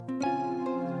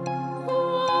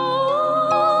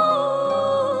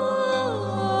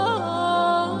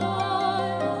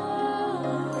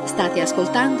State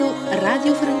ascoltando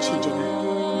Radio Francigena.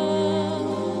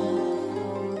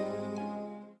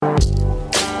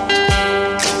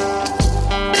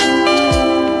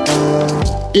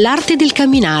 L'arte del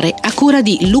camminare, a cura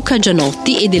di Luca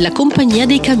Gianotti e della Compagnia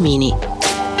dei Cammini.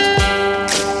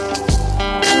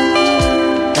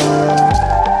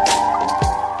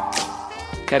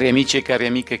 Cari amici e cari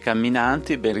amiche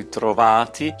camminanti, ben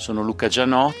ritrovati. Sono Luca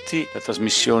Gianotti. La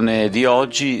trasmissione di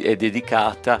oggi è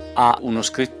dedicata a uno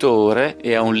scrittore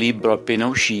e a un libro appena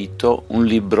uscito, un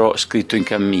libro scritto in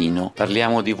cammino.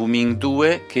 Parliamo di Wu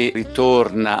Ming che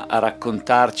ritorna a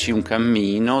raccontarci un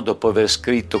cammino dopo aver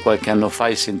scritto qualche anno fa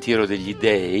Il Sentiero degli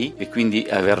Dei e quindi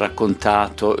aver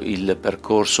raccontato il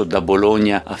percorso da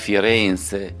Bologna a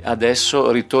Firenze. Adesso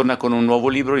ritorna con un nuovo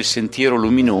libro, Il Sentiero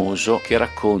Luminoso, che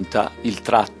racconta il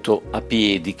tratto a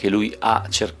piedi che lui ha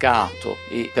cercato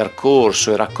e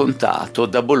percorso e raccontato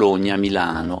da Bologna a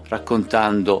Milano,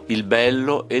 raccontando il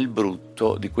bello e il brutto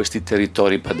di questi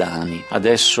territori padani.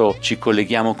 Adesso ci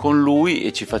colleghiamo con lui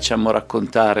e ci facciamo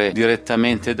raccontare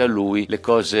direttamente da lui le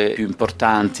cose più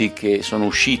importanti che sono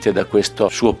uscite da questo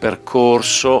suo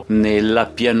percorso nella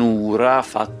pianura,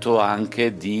 fatto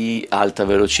anche di alta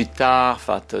velocità,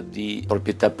 fatto di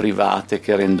proprietà private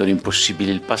che rendono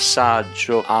impossibile il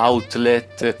passaggio, outlet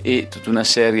e tutta una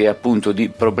serie appunto di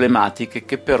problematiche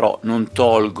che però non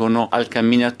tolgono al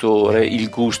camminatore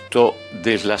il gusto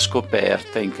della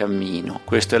scoperta in cammino.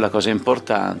 Questa è la cosa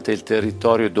importante, il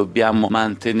territorio dobbiamo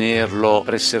mantenerlo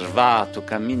preservato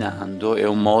camminando, è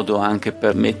un modo anche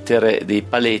per mettere dei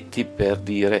paletti per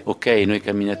dire ok, noi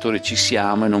camminatori ci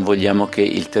siamo e non vogliamo che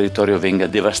il territorio venga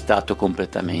devastato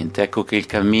completamente. Ecco che il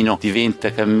cammino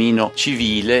diventa cammino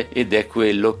civile ed è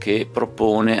quello che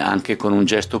propone anche con un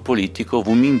gesto politico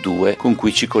Wu Ming con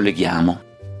cui ci colleghiamo.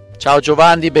 Ciao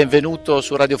Giovanni, benvenuto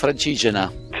su Radio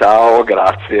Francigena. Ciao,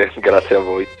 grazie a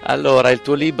voi. Allora, il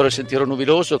tuo libro Il Sentiero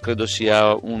Luminoso credo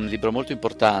sia un libro molto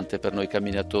importante per noi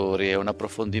camminatori, è un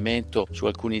approfondimento su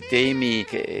alcuni temi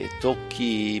che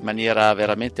tocchi in maniera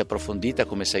veramente approfondita,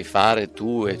 come sai fare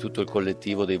tu e tutto il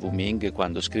collettivo dei Wu Ming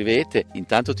quando scrivete.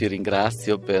 Intanto ti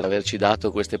ringrazio per averci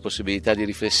dato queste possibilità di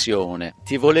riflessione.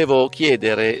 Ti volevo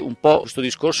chiedere un po' questo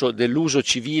discorso dell'uso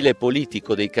civile e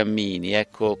politico dei cammini,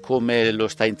 ecco, come lo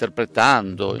stai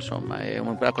interpretando, insomma, è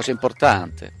una cosa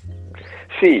importante.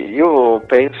 Sì, io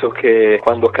penso che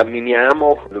quando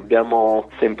camminiamo dobbiamo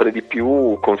sempre di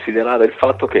più considerare il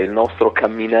fatto che il nostro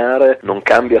camminare non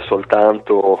cambia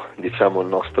soltanto, il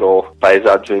nostro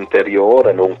paesaggio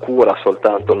interiore, non cura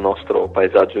soltanto il nostro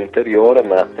paesaggio interiore,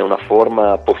 ma è una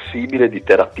forma possibile di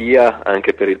terapia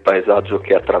anche per il paesaggio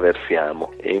che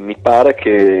attraversiamo. E mi pare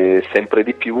che sempre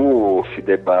di più si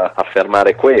debba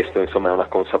affermare questo, insomma è una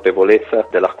consapevolezza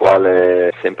della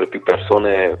quale sempre più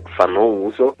persone fanno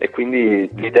uso e quindi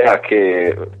l'idea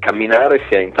che camminare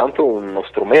sia intanto uno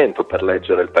strumento per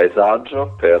leggere il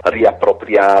paesaggio, per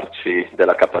riappropriarci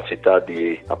della capacità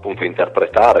di appunto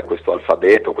interpretare questo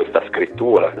alfabeto, questa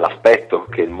scrittura, l'aspetto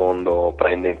che il mondo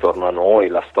prende intorno a noi,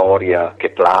 la storia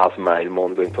che plasma il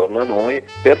mondo intorno a noi,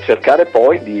 per cercare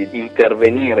poi di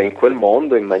intervenire in quel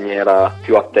mondo in maniera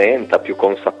più attenta, più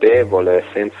consapevole,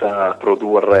 senza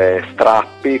produrre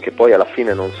strappi che poi alla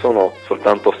fine non sono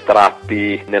soltanto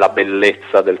strappi nella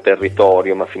bellezza del territorio,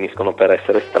 ma finiscono per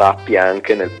essere strappi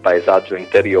anche nel paesaggio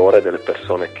interiore delle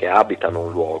persone che abitano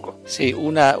un luogo. Sì,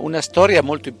 una storia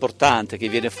molto importante che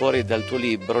viene fuori dal tuo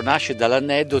libro nasce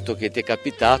dall'aneddoto che ti è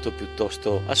capitato,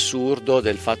 piuttosto assurdo,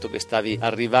 del fatto che stavi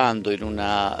arrivando in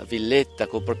una villetta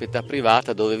con proprietà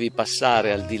privata, dovevi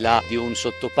passare al di là di un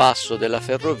sottopasso della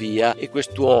ferrovia e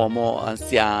quest'uomo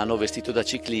anziano vestito da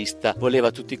ciclista voleva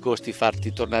a tutti i costi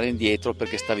farti tornare indietro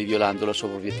perché stavi violando la sua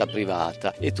proprietà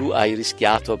privata e tu hai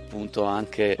rischiato appunto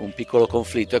anche un piccolo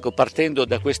conflitto. Ecco, partendo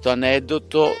da questo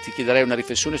aneddoto ti chiederei una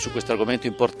riflessione su questo argomento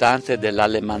importante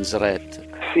dell'Allemansrett.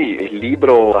 Sì, il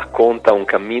libro racconta un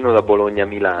cammino da Bologna a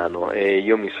Milano e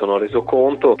io mi sono reso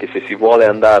conto che se si vuole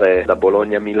andare da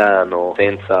Bologna a Milano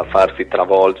senza farsi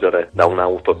travolgere da un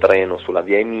autotreno sulla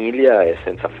via Emilia e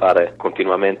senza fare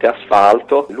continuamente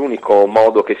asfalto, l'unico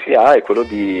modo che si ha è quello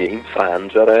di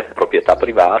infrangere proprietà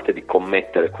private, di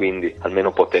commettere quindi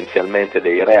almeno potenzialmente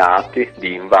dei reati,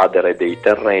 di invadere dei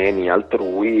terreni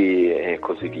altrui e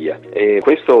così via. E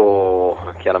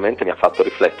questo chiaramente mi ha fatto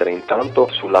riflettere intanto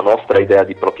sulla nostra idea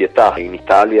di proprietà. In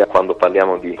Italia, quando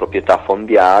parliamo di proprietà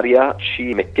fondiaria,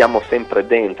 ci mettiamo sempre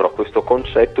dentro a questo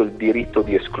concetto il diritto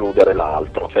di escludere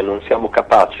l'altro, cioè non siamo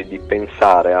capaci di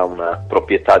pensare a una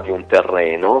proprietà di un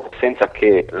terreno senza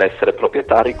che l'essere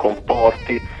proprietari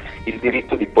comporti il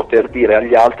diritto di poter dire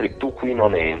agli altri: tu qui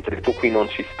non entri, tu qui non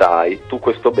ci stai, tu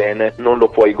questo bene non lo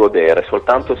puoi godere,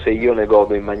 soltanto se io ne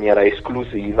godo in maniera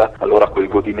esclusiva, allora quel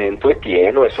godimento è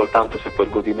pieno, e soltanto se quel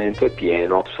godimento è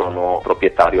pieno sono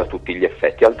proprietario a tutti gli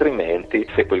effetti, altrimenti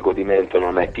se quel godimento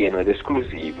non è pieno ed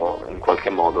esclusivo, in qualche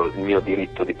modo il mio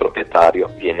diritto di proprietario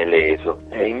viene leso.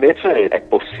 E invece è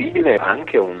possibile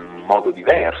anche un modo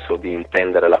diverso di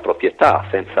intendere la proprietà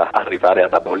senza arrivare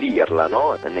ad abolirla,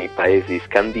 no? Nei paesi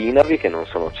scandinavi, che non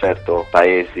sono certo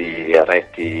paesi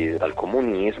retti dal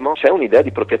comunismo, c'è un'idea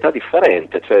di proprietà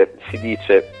differente, cioè si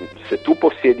dice: se tu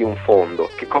possiedi un fondo,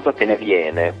 che cosa te ne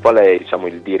viene? Qual è, diciamo,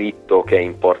 il diritto che è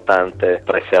importante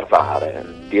preservare?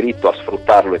 Il diritto a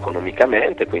sfruttarlo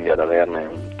economicamente, quindi ad averne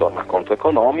un tornaconto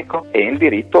economico, e il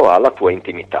diritto alla tua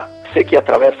intimità. Se chi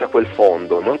attraversa quel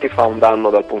fondo non ti fa un danno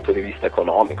dal punto di vista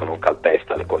economico, non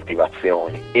calpesta le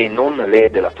coltivazioni e non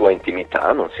lede la tua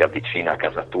intimità, non si avvicina a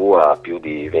casa tua a più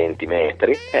di 20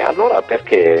 metri, e allora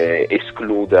perché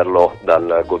escluderlo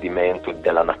dal godimento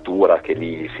della natura che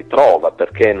lì si trova?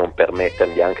 Perché non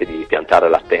permettergli anche di piantare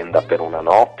la tenda per una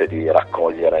notte, di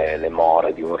raccogliere le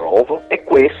more di un rovo? E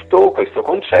questo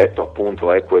concetto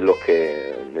appunto è quello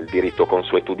che nel diritto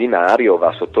consuetudinario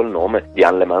va sotto il nome di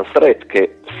Alleemansrecht,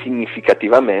 che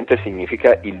significativamente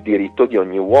significa il diritto di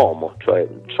ogni uomo, cioè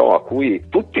ciò a cui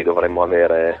tutti dovremmo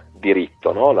avere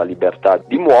diritto, no? La libertà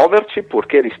di muoverci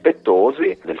purché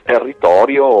rispettosi del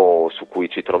territorio su cui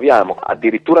ci troviamo,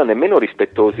 addirittura nemmeno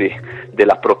rispettosi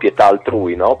della proprietà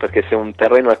altrui, no? Perché se un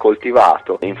terreno è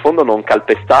coltivato, in fondo non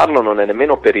calpestarlo non è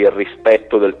nemmeno per il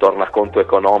rispetto del tornaconto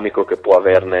economico che può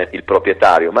averne il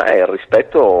proprietario, ma è il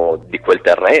rispetto di quel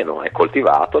terreno, è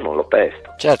coltivato, non lo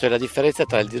pesto. Certo, è la differenza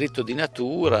tra il diritto di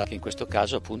natura, che in questo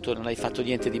caso appunto non hai fatto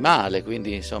niente di male,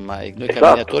 quindi insomma noi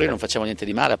camminatori non facciamo niente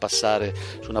di male a passare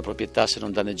su una proprietà se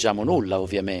non danneggiamo nulla,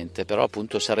 ovviamente, però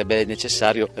appunto sarebbe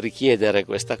necessario richiedere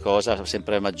questa cosa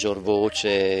sempre a maggior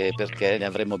voce, perché ne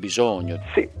avremmo bisogno.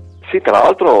 Sì, tra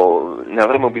l'altro ne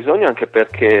avremo bisogno anche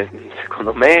perché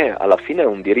secondo me alla fine è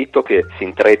un diritto che si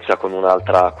intreccia con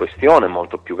un'altra questione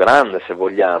molto più grande, se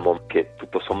vogliamo, che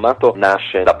tutto sommato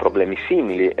nasce da problemi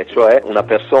simili, e cioè una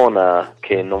persona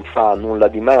che non fa nulla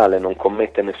di male, non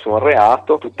commette nessun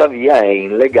reato, tuttavia è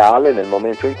illegale nel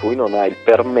momento in cui non ha il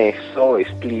permesso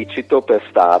esplicito per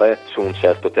stare su un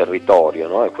certo territorio,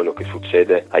 no? È quello che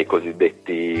succede ai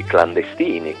cosiddetti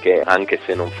clandestini, che anche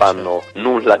se non fanno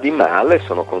nulla di male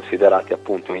sono considerati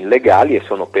appunto illegali e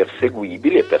sono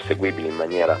perseguibili in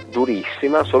maniera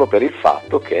durissima solo per il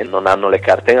fatto che non hanno le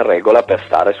carte in regola per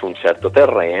stare su un certo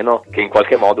terreno che in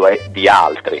qualche modo è di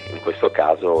altri, in questo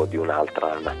caso di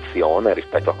un'altra nazione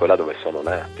rispetto a quella dove sono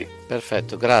nati.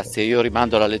 Perfetto, grazie. Io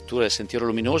rimando alla lettura del Sentiero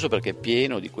Luminoso perché è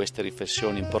pieno di queste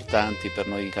riflessioni importanti per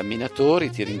noi camminatori.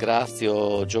 Ti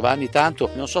ringrazio, Giovanni, tanto.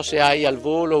 Non so se hai al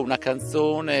volo una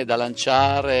canzone da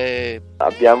lanciare.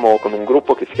 Abbiamo, con un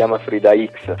gruppo che si chiama Frida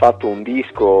X, fatto un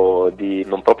disco di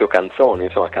non proprio canzoni,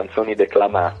 insomma canzoni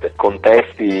declamate, con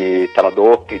testi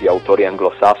tradotti di autori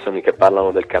anglosassoni che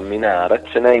parlano del camminare.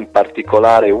 Ce n'è in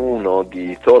particolare uno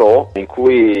di Thoreau in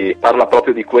cui parla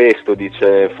proprio di questo,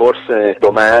 dice: forse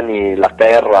domani la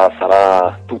terra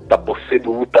sarà tutta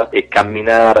posseduta e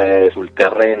camminare sul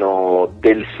terreno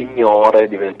del Signore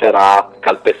diventerà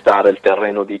calpestare il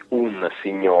terreno di un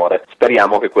Signore.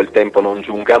 Speriamo che quel tempo non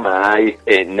giunga mai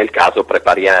e nel caso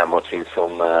prepariamoci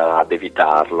insomma ad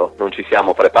evitarlo. Non ci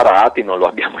siamo preparati, non lo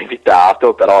abbiamo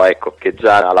evitato, però ecco che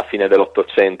già alla fine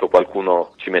dell'Ottocento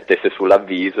qualcuno ci mettesse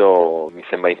sull'avviso, mi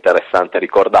sembra interessante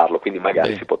ricordarlo, quindi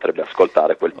magari si potrebbe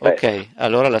ascoltare quel pezzo. Ok,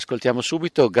 allora l'ascoltiamo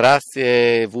subito.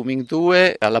 Grazie Wu Ming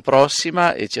 2, alla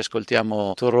prossima, e ci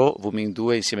ascoltiamo Thoreau, Wu Ming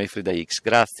 2 insieme ai Frida X.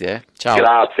 Grazie, ciao.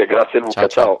 Grazie Luca,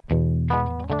 ciao.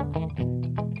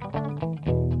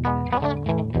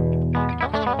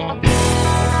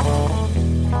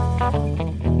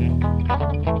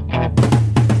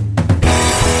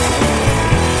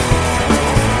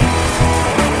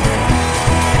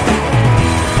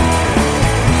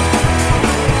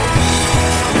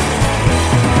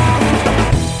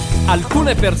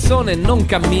 Alcune persone non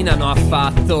camminano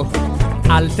affatto,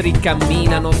 altri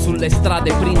camminano sulle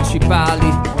strade principali,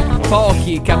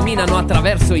 pochi camminano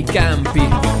attraverso i campi.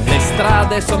 Le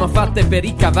strade sono fatte per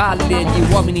i cavalli e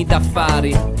gli uomini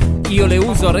d'affari. Io le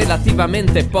uso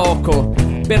relativamente poco,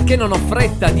 perché non ho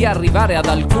fretta di arrivare ad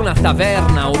alcuna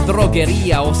taverna o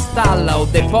drogheria o stalla o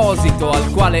deposito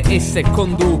al quale esse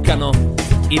conducano.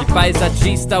 Il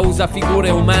paesaggista usa figure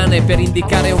umane per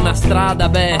indicare una strada,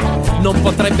 non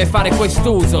potrebbe fare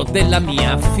quest'uso della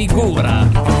mia figura.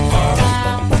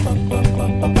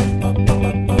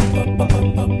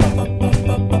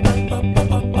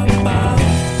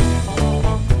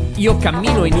 Io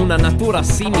cammino in una natura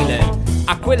simile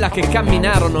a quella che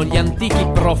camminarono gli antichi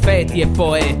profeti e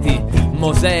poeti,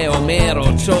 Mosè,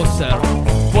 Omero, Chaucer.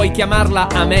 Puoi chiamarla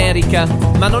America,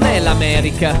 ma non è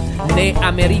l'America. Né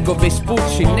Amerigo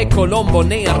Vespucci, né Colombo,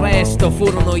 né il resto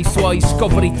furono i suoi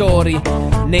scopritori.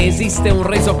 Ne esiste un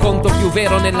resoconto più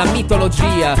vero nella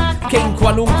mitologia che in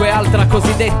qualunque altra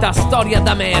cosiddetta storia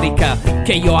d'America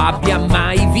che io abbia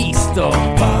mai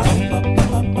visto.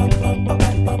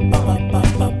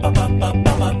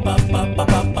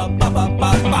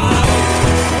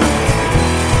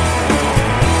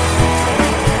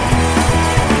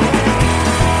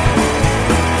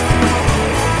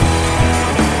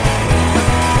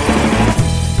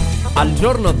 Al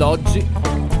giorno d'oggi,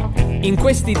 in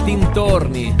questi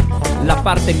dintorni, la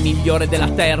parte migliore della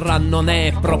terra non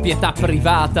è proprietà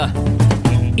privata.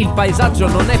 Il paesaggio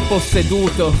non è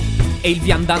posseduto e il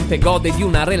viandante gode di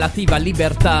una relativa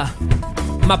libertà.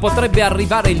 Ma potrebbe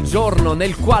arrivare il giorno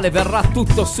nel quale verrà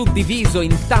tutto suddiviso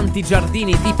in tanti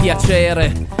giardini di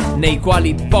piacere, nei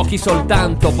quali pochi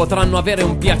soltanto potranno avere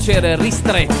un piacere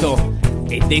ristretto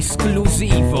ed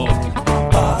esclusivo.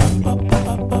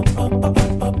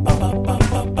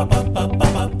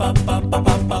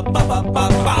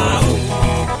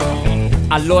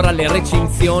 Allora le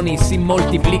recinzioni si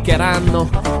moltiplicheranno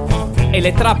e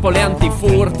le trappole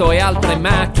antifurto e altre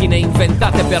macchine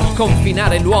inventate per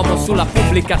confinare l'uomo sulla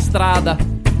pubblica strada.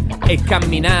 E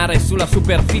camminare sulla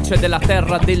superficie della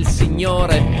terra del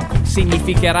Signore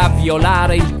significherà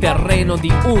violare il terreno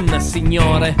di un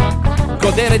Signore.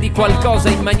 Godere di qualcosa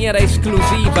in maniera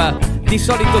esclusiva di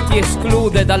solito ti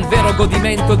esclude dal vero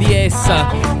godimento di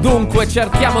essa. Dunque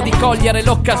cerchiamo di cogliere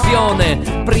l'occasione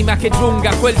prima che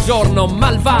giunga quel giorno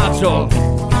malvagio.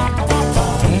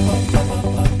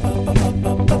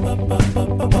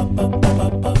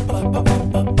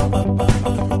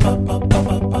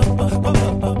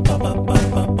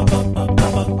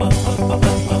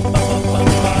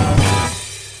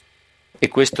 E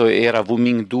questo era Wu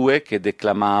Ming 2 che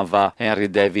declamava Henry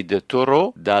David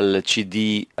Thoreau dal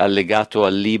CD allegato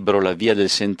al libro La via del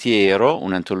sentiero,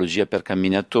 un'antologia per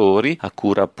camminatori, a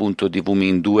cura appunto di Wu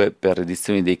Ming 2 per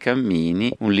Edizioni dei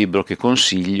Cammini, un libro che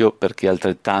consiglio perché è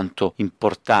altrettanto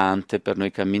importante per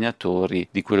noi camminatori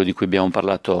di quello di cui abbiamo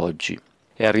parlato oggi.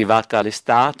 È arrivata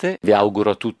l'estate, vi auguro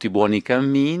a tutti buoni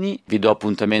cammini, vi do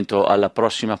appuntamento alla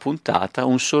prossima puntata,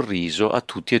 un sorriso a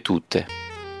tutti e tutte.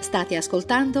 State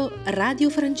ascoltando Radio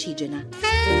Francigena.